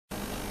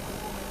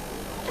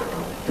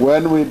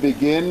when we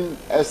begin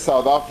as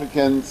South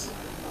Africans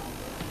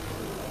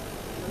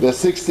the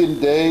 16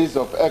 days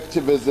of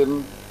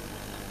activism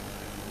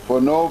for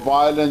no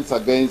violence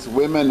against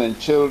women and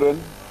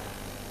children.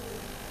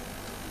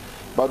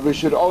 But we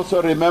should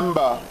also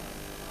remember,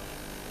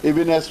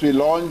 even as we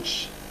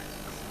launch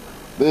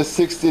these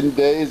 16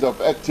 days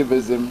of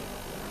activism,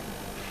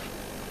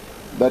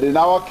 that in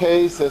our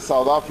case as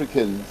South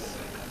Africans,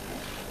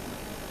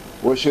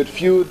 we should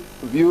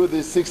view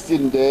these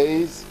 16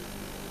 days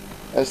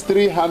as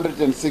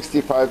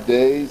 365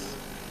 days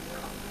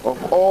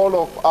of all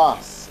of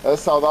us as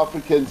South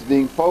Africans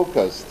being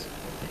focused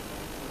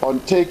on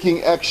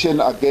taking action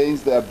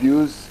against the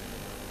abuse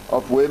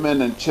of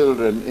women and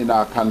children in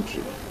our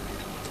country.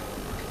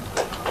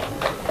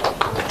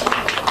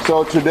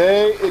 So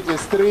today it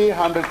is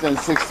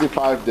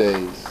 365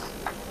 days.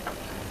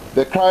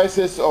 The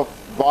crisis of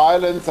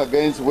violence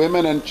against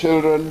women and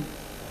children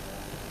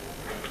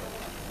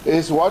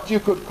is what you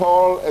could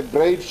call a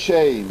great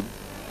shame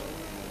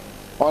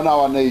on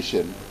our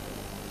nation.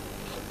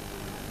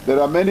 There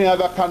are many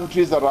other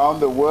countries around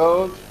the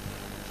world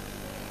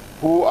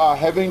who are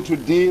having to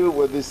deal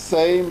with the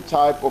same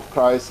type of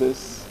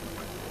crisis.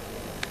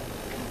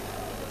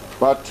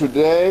 But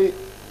today,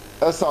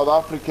 as South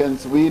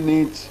Africans, we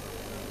need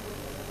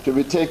to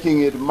be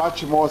taking it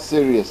much more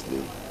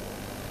seriously,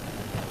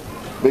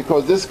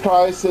 because this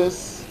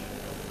crisis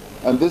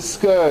and this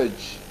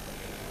scourge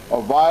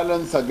of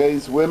violence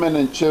against women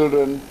and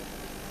children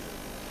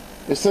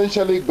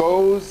essentially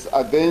goes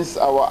against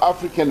our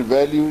African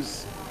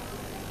values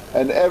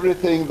and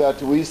everything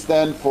that we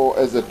stand for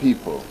as a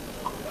people.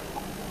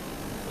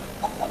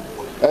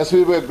 As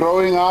we were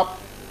growing up,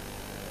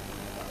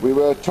 we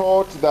were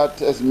taught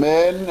that as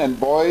men and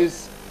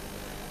boys,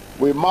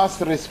 we must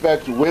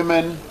respect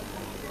women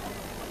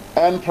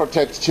and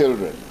protect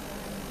children.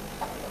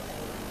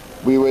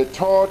 We were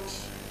taught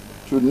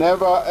to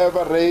never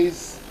ever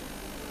raise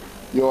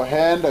your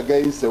hand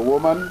against a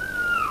woman,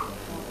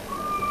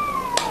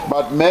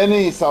 but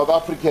many South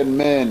African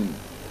men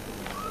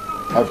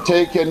have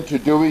taken to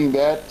doing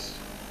that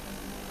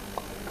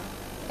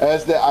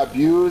as they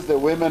abuse the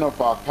women of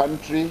our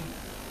country,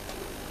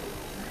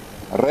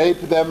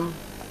 rape them,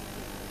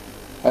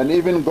 and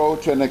even go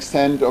to an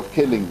extent of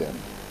killing them.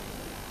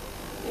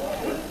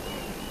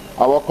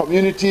 Our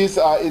communities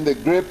are in the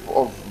grip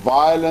of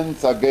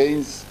violence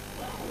against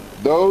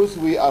those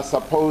we are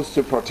supposed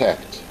to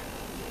protect.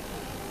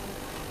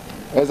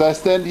 As I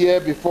stand here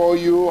before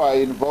you, I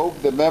invoke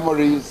the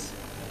memories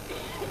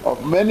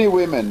of many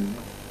women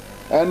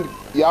and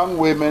young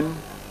women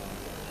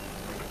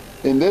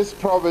in this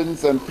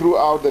province and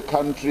throughout the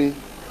country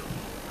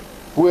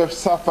who have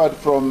suffered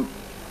from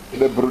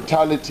the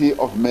brutality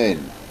of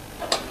men.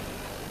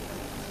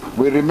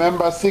 We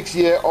remember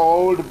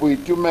 6-year-old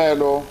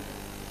Boitumelo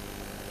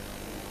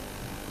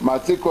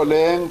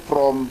Matsikoleng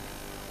from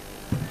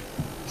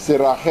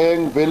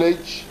Seraheng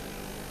village,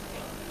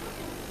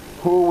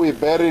 who we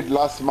buried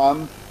last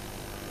month,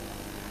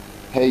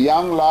 her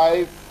young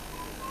life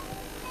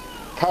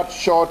cut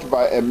short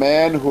by a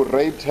man who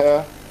raped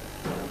her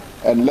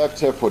and left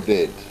her for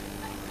dead.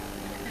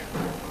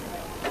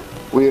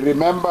 We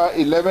remember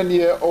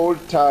 11-year-old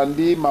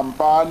Thandi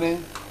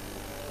Mampane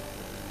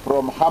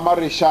from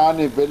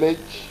Hamarishani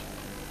village,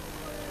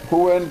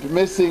 who went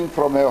missing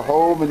from her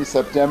home in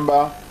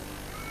September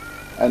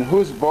and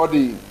whose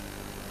body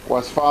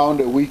was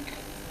found a week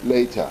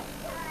later.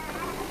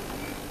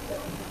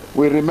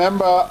 We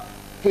remember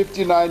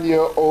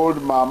 59-year-old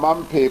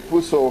Mamampe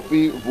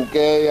Pusofi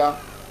Vukeya,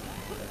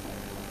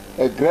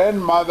 a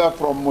grandmother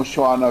from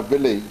Mushwana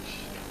village,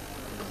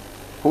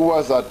 who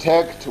was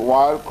attacked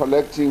while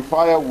collecting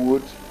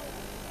firewood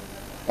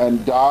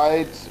and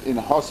died in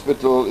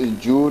hospital in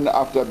June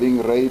after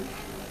being raped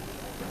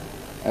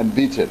and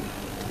beaten.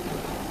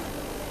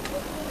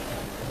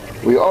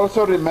 We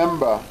also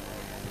remember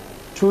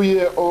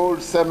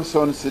 2-year-old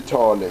Samson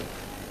Sitole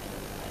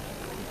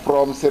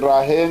from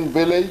Seraheng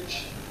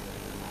village,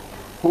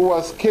 who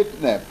was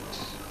kidnapped,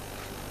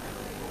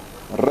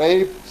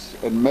 raped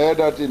and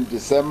murdered in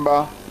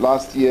December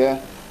last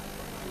year,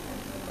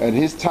 and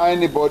his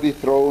tiny body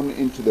thrown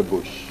into the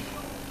bush.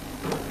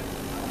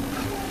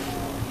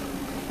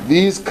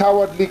 These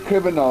cowardly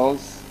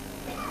criminals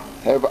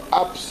have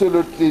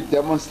absolutely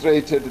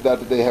demonstrated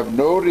that they have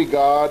no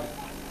regard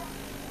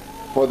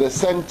for the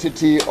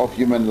sanctity of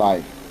human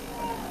life.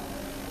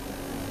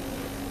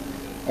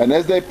 And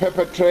as they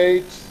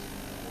perpetrate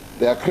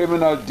their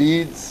criminal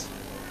deeds,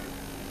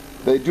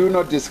 they do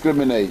not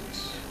discriminate.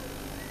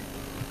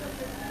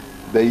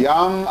 The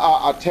young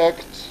are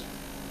attacked,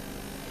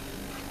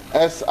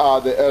 as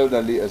are the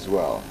elderly as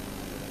well.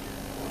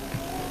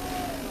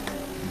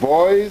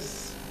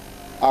 Boys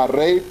are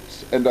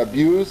raped and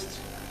abused,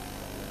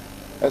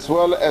 as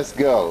well as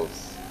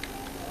girls.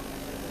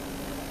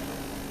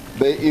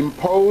 They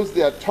impose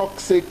their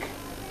toxic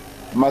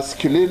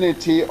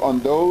masculinity on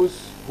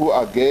those who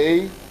are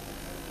gay,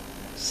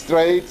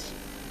 straight,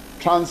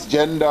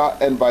 transgender,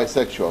 and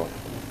bisexual.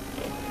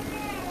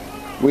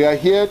 We are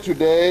here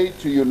today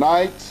to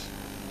unite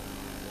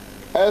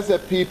as the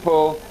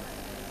people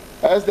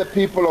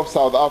of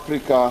South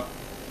Africa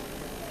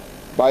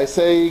by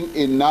saying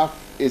enough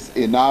is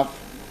enough.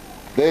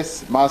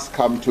 This must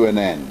come to an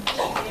end.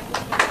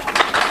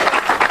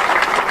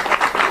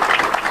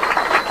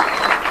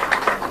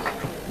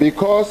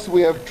 Because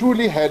we have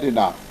truly had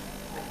enough.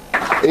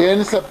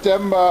 In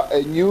September,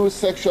 a new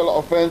sexual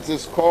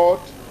offences court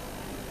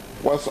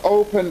was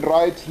opened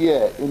right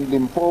here in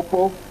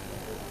Limpopo,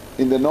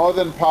 in the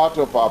northern part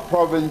of our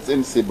province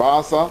in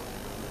Sibasa,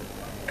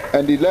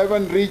 and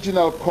 11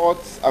 regional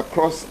courts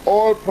across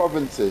all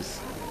provinces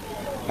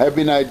have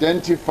been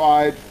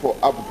identified for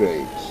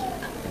upgrade.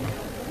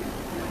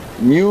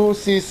 New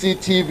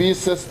CCTV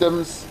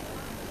systems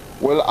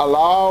will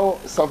allow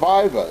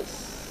survivors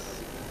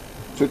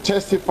to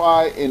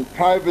testify in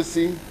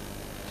privacy,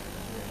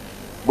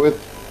 with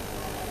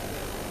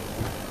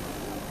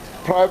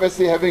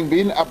privacy having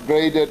been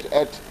upgraded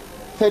at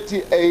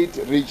 38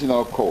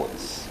 regional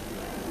courts.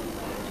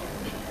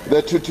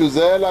 The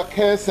Thuthuzela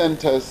care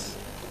centers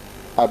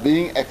are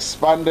being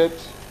expanded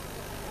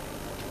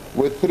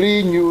with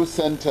 3 new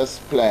centers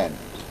planned.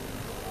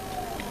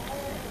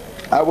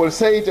 I will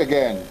say it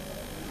again.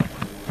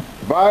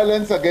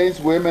 Violence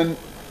against women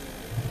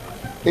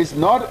is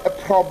not a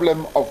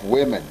problem of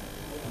women.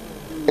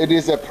 It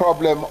is a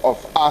problem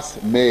of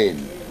us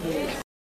men.